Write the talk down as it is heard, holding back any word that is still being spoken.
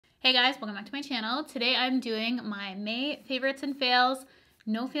Hey guys, welcome back to my channel. Today I'm doing my May favorites and fails.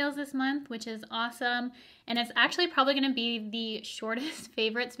 No fails this month, which is awesome. And it's actually probably going to be the shortest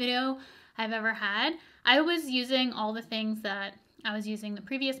favorites video I've ever had. I was using all the things that I was using the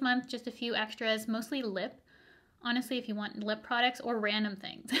previous month, just a few extras, mostly lip. Honestly, if you want lip products or random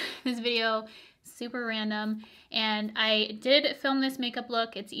things. This video, super random. And I did film this makeup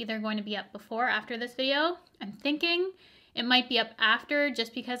look. It's either going to be up before or after this video. I'm thinking it might be up after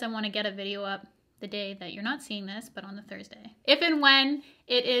just because I want to get a video up the day that you're not seeing this, but on the Thursday. If and when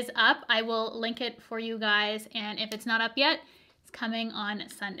it is up, I will link it for you guys. And if it's not up yet, it's coming on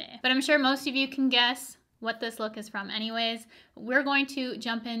Sunday. But I'm sure most of you can guess what this look is from anyways. We're going to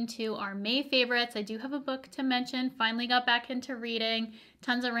jump into our May favorites. I do have a book to mention. Finally got back into reading.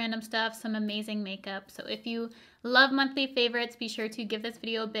 Tons of random stuff, some amazing makeup. So if you love monthly favorites, be sure to give this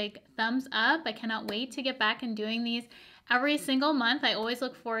video a big thumbs up. I cannot wait to get back and doing these every single month. I always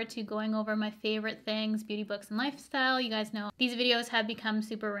look forward to going over my favorite things, beauty, books, and lifestyle. You guys know these videos have become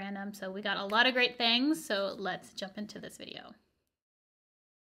super random, so we got a lot of great things. So let's jump into this video.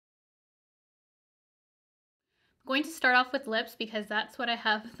 I'm going to start off with lips because that's what I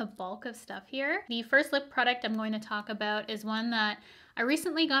have the bulk of stuff here. The first lip product I'm going to talk about is one that I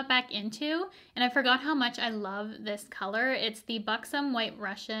recently got back into, and I forgot how much I love this color. It's the Buxom White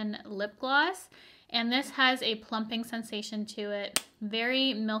Russian Lip Gloss. And this has a plumping sensation to it,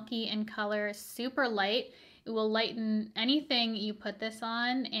 very milky in color, super light. It will lighten anything you put this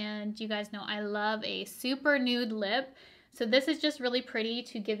on, and you guys know I love a super nude lip. So this is just really pretty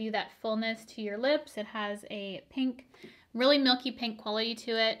to give you that fullness to your lips. It has a pink, really milky pink quality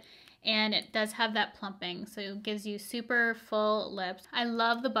to it, and it does have that plumping, so it gives you super full lips. I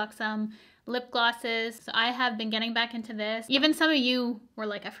love the Buxom lip glosses, so I have been getting back into this. Even some of you were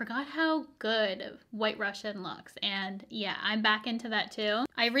like, I forgot how good White Russian looks, and yeah, I'm back into that too.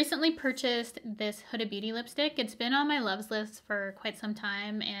 I recently purchased this Huda Beauty lipstick. It's been on my loves list for quite some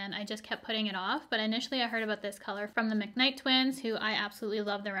time, and I just kept putting it off, but initially I heard about this color from the McKnight twins, who I absolutely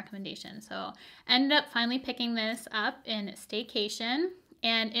love their recommendation, so ended up finally picking this up in Staycation,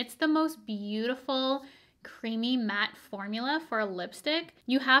 and it's the most beautiful creamy matte formula for a lipstick.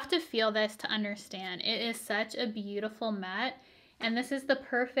 You have to feel this to understand. It is such a beautiful matte, and this is the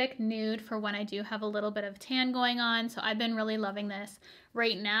perfect nude for when I do have a little bit of tan going on. So I've been really loving this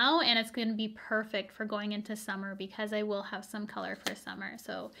right now, and it's going to be perfect for going into summer because I will have some color for summer.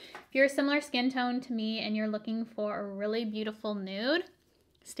 So if you're a similar skin tone to me and you're looking for a really beautiful nude,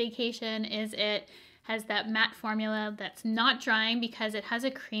 Staycation is it. Has that matte formula that's not drying because it has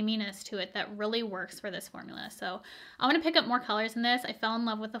a creaminess to it that really works for this formula. So I want to pick up more colors in this. I fell in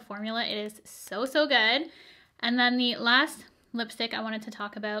love with the formula. It is so, so good. And then the last lipstick I wanted to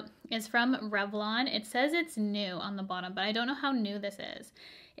talk about is from Revlon. It says it's new on the bottom, but I don't know how new this is.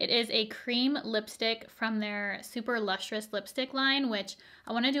 It is a cream lipstick from their Super Lustrous lipstick line, which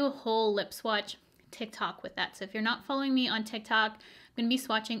I want to do a whole lip swatch TikTok with that. So if you're not following me on TikTok, I'm going to be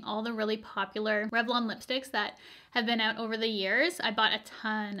swatching all the really popular Revlon lipsticks that have been out over the years. I bought a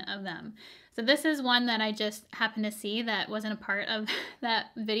ton of them. So this is one that I just happened to see that wasn't a part of that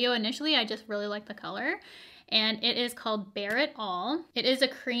video initially. I just really like the color. And it is called Bare It All. It is a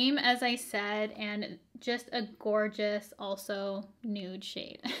cream, as I said, and just a gorgeous, also nude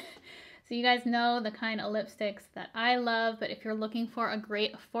shade. So you guys know the kind of lipsticks that I love, but if you're looking for a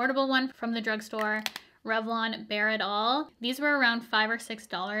great affordable one from the drugstore, Revlon Bare It All. These were around $5 or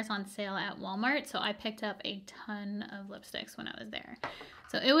 $6 on sale at Walmart, so I picked up a ton of lipsticks when I was there.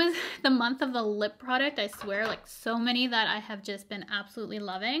 So it was the month of the lip product, I swear, like so many that I have just been absolutely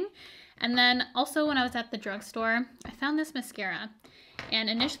loving. And then also when I was at the drugstore, I found this mascara. And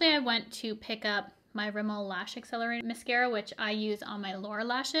initially I went to pick up my Rimmel Lash Accelerator mascara, which I use on my lower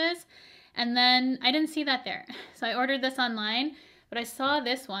lashes. And then I didn't see that there. So I ordered this online. But I saw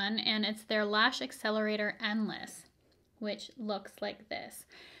this one, and it's their Lash Accelerator Endless, which looks like this.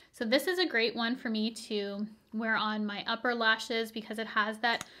 So this is a great one for me to wear on my upper lashes because it has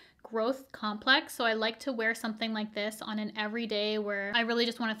that growth complex. So I like to wear something like this on an everyday where I really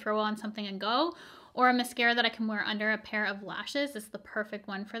just want to throw on something and go. Or a mascara that I can wear under a pair of lashes. It's the perfect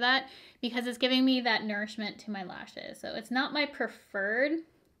one for that because it's giving me that nourishment to my lashes. So it's not my preferred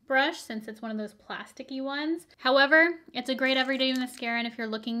brush since it's one of those plasticky ones. However, it's a great everyday mascara, and if you're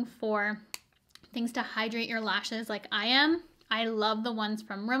looking for things to hydrate your lashes like I am, I love the ones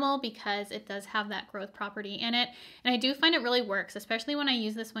from Rimmel because it does have that growth property in it, and I do find it really works, especially when I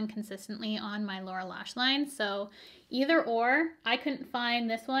use this one consistently on my lower lash line. So either or, I couldn't find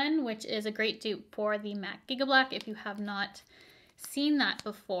this one, which is a great dupe for the MAC Giga Black if you have not seen that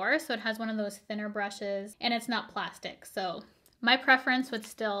before. So it has one of those thinner brushes, and it's not plastic, so My preference would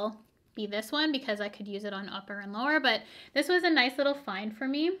still be this one because I could use it on upper and lower, but this was a nice little find for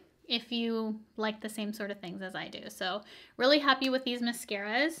me if you like the same sort of things as I do. So really happy with these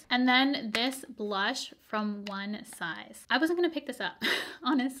mascaras. And then this blush from One Size. I wasn't gonna pick this up,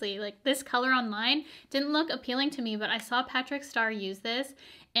 honestly. Like, this color online didn't look appealing to me, but I saw Patrick Starr use this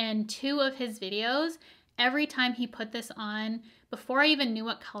in 2 of his videos. Every time he put this on, before I even knew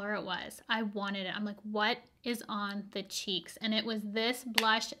what color it was, I wanted it. I'm like, what is on the cheeks? And it was this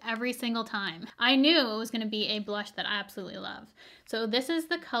blush every single time. I knew it was gonna be a blush that I absolutely love. So this is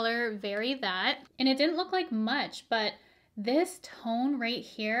the color Very That, and it didn't look like much, but this tone right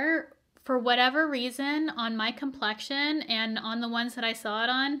here, for whatever reason, on my complexion and on the ones that I saw it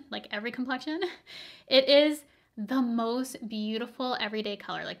on, like every complexion, it is the most beautiful everyday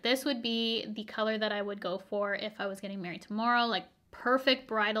color. Like, this would be the color that I would go for if I was getting married tomorrow. Like, perfect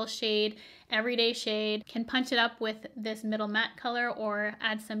bridal shade, everyday shade. Can punch it up with this middle matte color or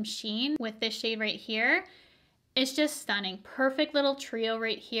add some sheen with this shade right here. It's just stunning. Perfect little trio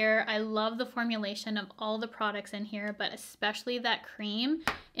right here. I love the formulation of all the products in here, but especially that cream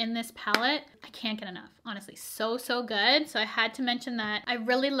in this palette. I can't get enough, honestly. So, so good. So I had to mention that. I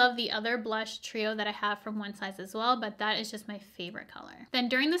really love the other blush trio that I have from One Size as well, but that is just my favorite color. Then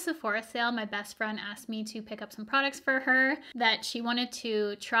during the Sephora sale, my best friend asked me to pick up some products for her that she wanted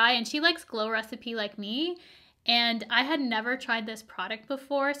to try, and she likes Glow Recipe like me. And I had never tried this product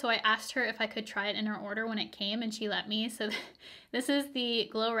before, so I asked her if I could try it in her order when it came, and she let me. So this is the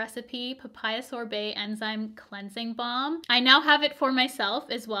Glow Recipe Papaya Sorbet Enzyme Cleansing Balm. I now have it for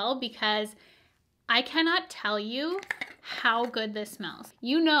myself as well because I cannot tell you how good this smells.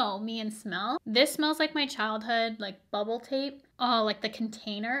 You know me and smell. This smells like my childhood, like bubble tape. Oh, like the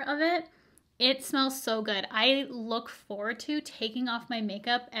container of it. It smells so good. I look forward to taking off my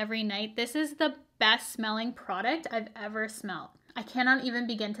makeup every night. This is the best smelling product I've ever smelled. I cannot even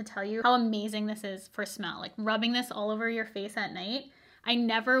begin to tell you how amazing this is for smell. Like, rubbing this all over your face at night. I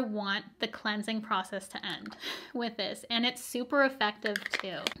never want the cleansing process to end with this, and it's super effective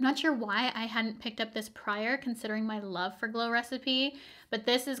too. I'm not sure why I hadn't picked up this prior, considering my love for Glow Recipe, but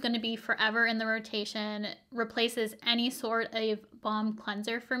this is going to be forever in the rotation. Replaces any sort of balm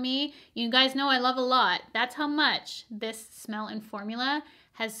cleanser for me. You guys know I love a lot. That's how much this smell and formula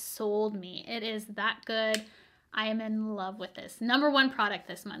has sold me. It is that good. I am in love with this. #1 product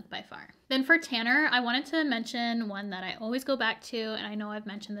this month by far. Then for tanner, I wanted to mention one that I always go back to, and I know I've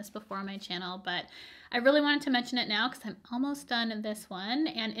mentioned this before on my channel, but I really wanted to mention it now because I'm almost done this one,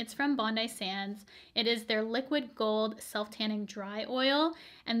 and it's from Bondi Sands. It is their Liquid Gold Self-Tanning Dry Oil,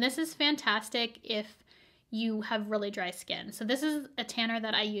 and this is fantastic if you have really dry skin. So this is a tanner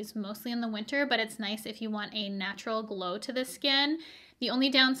that I use mostly in the winter, but it's nice if you want a natural glow to the skin. The only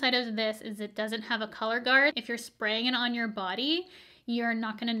downside of this is it doesn't have a color guard. If you're spraying it on your body, you're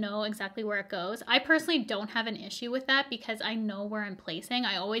not gonna know exactly where it goes. I personally don't have an issue with that because I know where I'm placing.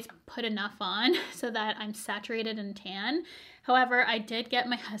 I always put enough on so that I'm saturated and tan. However, I did get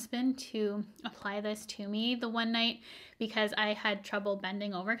my husband to apply this to me the one night because I had trouble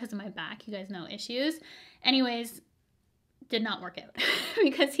bending over because of my back. You guys know issues. Anyways, did not work out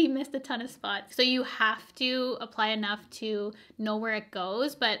because he missed a ton of spots. So you have to apply enough to know where it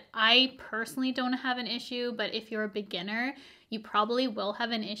goes, but I personally don't have an issue, but if you're a beginner, you probably will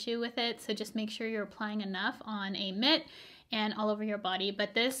have an issue with it. So just make sure you're applying enough on a mitt and all over your body.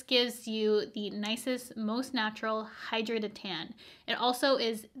 But this gives you the nicest, most natural hydrated tan. It also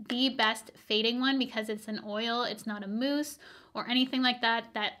is the best fading one because it's an oil, it's not a mousse or anything like that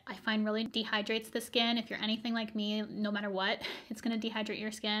I find really dehydrates the skin. If you're anything like me, no matter what, it's gonna dehydrate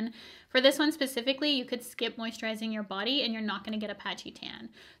your skin. For this one specifically, you could skip moisturizing your body and you're not gonna get a patchy tan.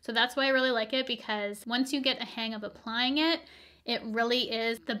 So that's why I really like it, because once you get a hang of applying it, it really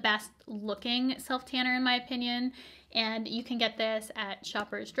is the best looking self-tanner in my opinion. And you can get this at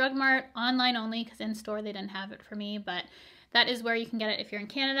Shoppers Drug Mart, online only, because in store they didn't have it for me, but that is where you can get it if you're in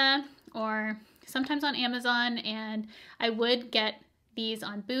Canada, or sometimes on Amazon. And I would get these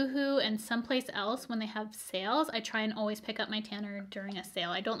on Boohoo and someplace else when they have sales. I try and always pick up my tanner during a sale.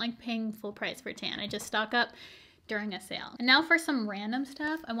 I don't like paying full price for tan. I just stock up during a sale. And now for some random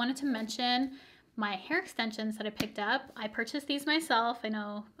stuff, I wanted to mention my hair extensions that I picked up. I purchased these myself. I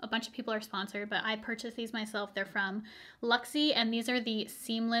know a bunch of people are sponsored, but I purchased these myself. They're from Luxie, and these are the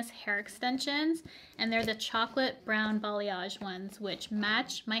seamless hair extensions, and they're the chocolate brown balayage ones, which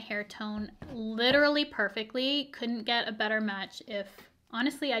match my hair tone literally perfectly. Couldn't get a better match if,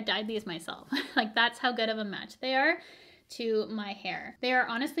 honestly, I dyed these myself. Like, that's how good of a match they are. to my hair. They are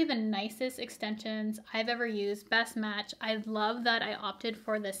honestly the nicest extensions I've ever used. Best match. I love that I opted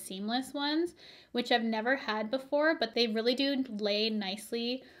for the seamless ones, which I've never had before, but they really do lay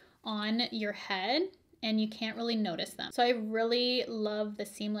nicely on your head and you can't really notice them. So I really love the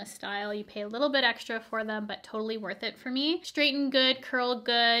seamless style. You pay a little bit extra for them, but totally worth it for me. Straighten good, curl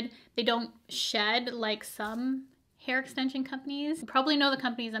good. They don't shed like some hair extension companies. You probably know the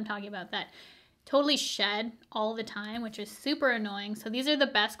companies I'm talking about that totally shed all the time, which is super annoying. So these are the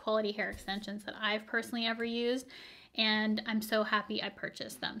best quality hair extensions that I've personally ever used, and I'm so happy I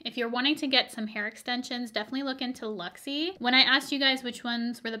purchased them. If you're wanting to get some hair extensions, definitely look into Luxie. When I asked you guys which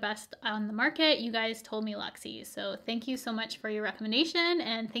ones were the best on the market, you guys told me Luxie. So thank you so much for your recommendation,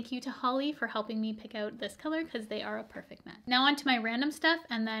 and thank you to Holly for helping me pick out this color because they are a perfect match. Now on to my random stuff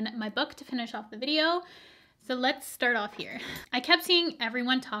and then my book to finish off the video. So let's start off here. I kept seeing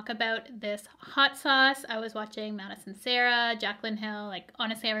everyone talk about this hot sauce. I was watching Madison Sarah, Jaclyn Hill, like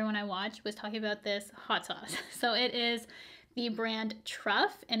honestly everyone I watched was talking about this hot sauce. So it is the brand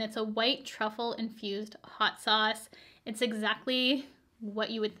Truff, and it's a white truffle infused hot sauce. It's exactly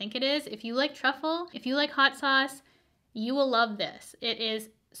what you would think it is. If you like truffle, if you like hot sauce, you will love this. It is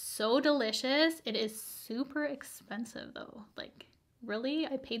so delicious. It is super expensive though. Like really,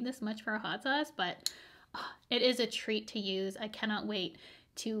 I paid this much for a hot sauce, but it is a treat to use. I cannot wait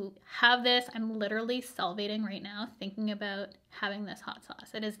to have this. I'm literally salivating right now thinking about having this hot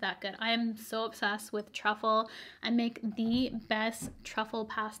sauce. It is that good. I am so obsessed with truffle. I make the best truffle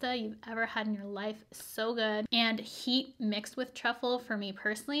pasta you've ever had in your life. So good. And heat mixed with truffle for me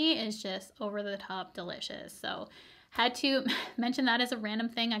personally is just over the top delicious. So had to mention that as a random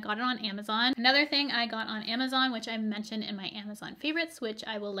thing. I got it on Amazon. Another thing I got on Amazon, which I mentioned in my Amazon favorites, which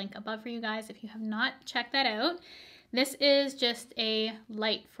I will link above for you guys if you have not checked that out. This is just a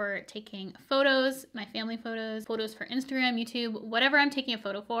light for taking photos, my family photos, photos for Instagram, YouTube, whatever I'm taking a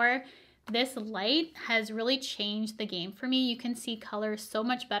photo for. This light has really changed the game for me. You can see color so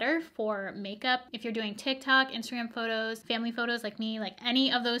much better for makeup. If you're doing TikTok, Instagram photos, family photos like me, like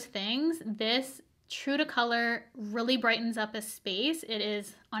any of those things, this true to color really brightens up a space. It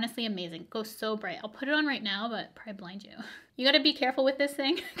is honestly amazing. It goes so bright. I'll put it on right now, but probably blind you. You gotta be careful with this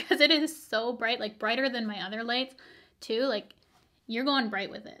thing because it is so bright, like brighter than my other lights too. Like you're going bright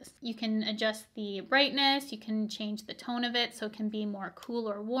with this. You can adjust the brightness, you can change the tone of it so it can be more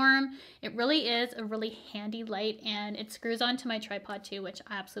cool or warm. It really is a really handy light, and it screws onto my tripod too, which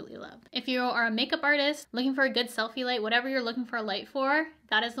I absolutely love. If you are a makeup artist looking for a good selfie light, whatever you're looking for a light for,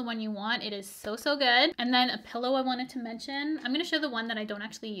 that is the one you want. It is so, so good. And then a pillow I wanted to mention. I'm gonna show the one that I don't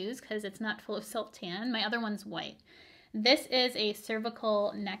actually use because it's not full of self-tan. My other one's white. This is a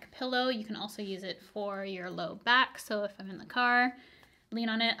cervical neck pillow. You can also use it for your low back. So if I'm in the car, lean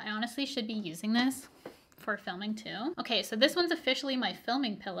on it. I honestly should be using this for filming too. Okay, so this one's officially my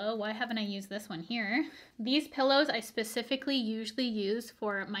filming pillow. Why haven't I used this one here? These pillows I specifically usually use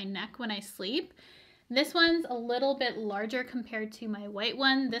for my neck when I sleep. This one's a little bit larger compared to my white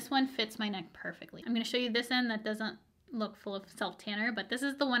one. This one fits my neck perfectly. I'm gonna show you this end that doesn't look full of self-tanner, but this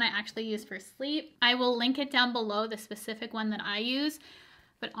is the one I actually use for sleep. I will link it down below, the specific one that I use,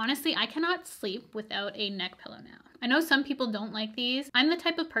 but honestly, I cannot sleep without a neck pillow now. I know some people don't like these. I'm the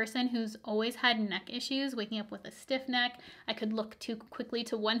type of person who's always had neck issues, waking up with a stiff neck. I could look too quickly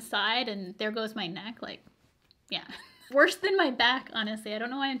to one side and there goes my neck, like, yeah. Worse than my back, honestly. I don't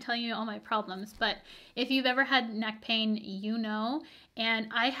know why I'm telling you all my problems, but if you've ever had neck pain, you know, and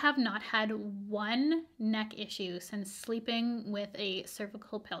I have not had one neck issue since sleeping with a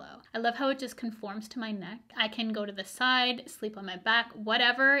cervical pillow. I love how it just conforms to my neck. I can go to the side, sleep on my back,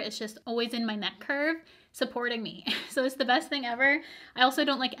 whatever. It's just always in my neck curve, supporting me. So it's the best thing ever. I also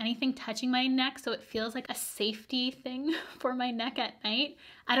don't like anything touching my neck, so it feels like a safety thing for my neck at night.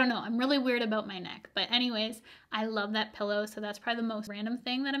 I don't know, I'm really weird about my neck, but anyways, I love that pillow, so that's probably the most random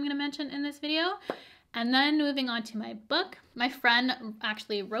thing that I'm gonna mention in this video. And then moving on to my book. My friend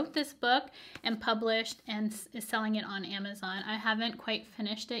actually wrote this book and published and is selling it on Amazon. I haven't quite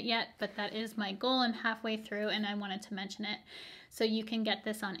finished it yet, but that is my goal. I'm halfway through and I wanted to mention it. So you can get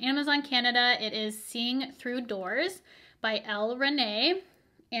this on Amazon Canada. It is Seeing Through Doors by Elle Renee.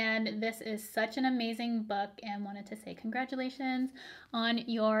 And this is such an amazing book, and wanted to say congratulations on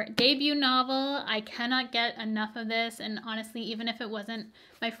your debut novel. I cannot get enough of this, and honestly, even if it wasn't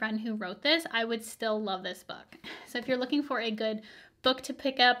my friend who wrote this, I would still love this book. So if you're looking for a good book to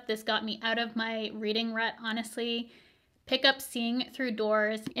pick up, this got me out of my reading rut, honestly. Pick up Seeing Through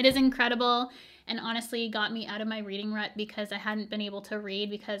Doors. It is incredible, and honestly got me out of my reading rut because I hadn't been able to read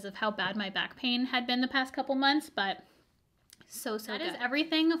because of how bad my back pain had been the past couple months, but So good. That is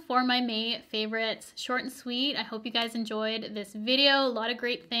everything for my May favorites. Short and sweet. I hope you guys enjoyed this video. A lot of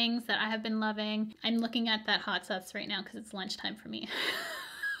great things that I have been loving. I'm looking at that hot sauce right now because it's lunchtime for me.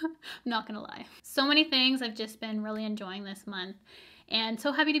 I'm not gonna lie. So many things I've just been really enjoying this month. And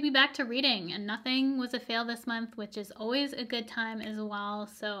so happy to be back to reading, and nothing was a fail this month, which is always a good time as well.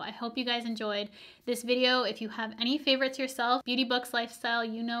 So I hope you guys enjoyed this video. If you have any favorites yourself, beauty, books, lifestyle,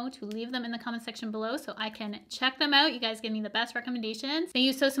 you know to leave them in the comment section below so I can check them out. You guys give me the best recommendations. Thank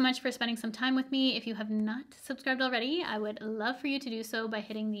you so much for spending some time with me. If you have not subscribed already, I would love for you to do so by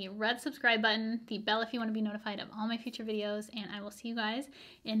hitting the red subscribe button, the bell if you want to be notified of all my future videos, and I will see you guys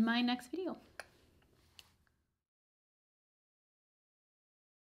in my next video.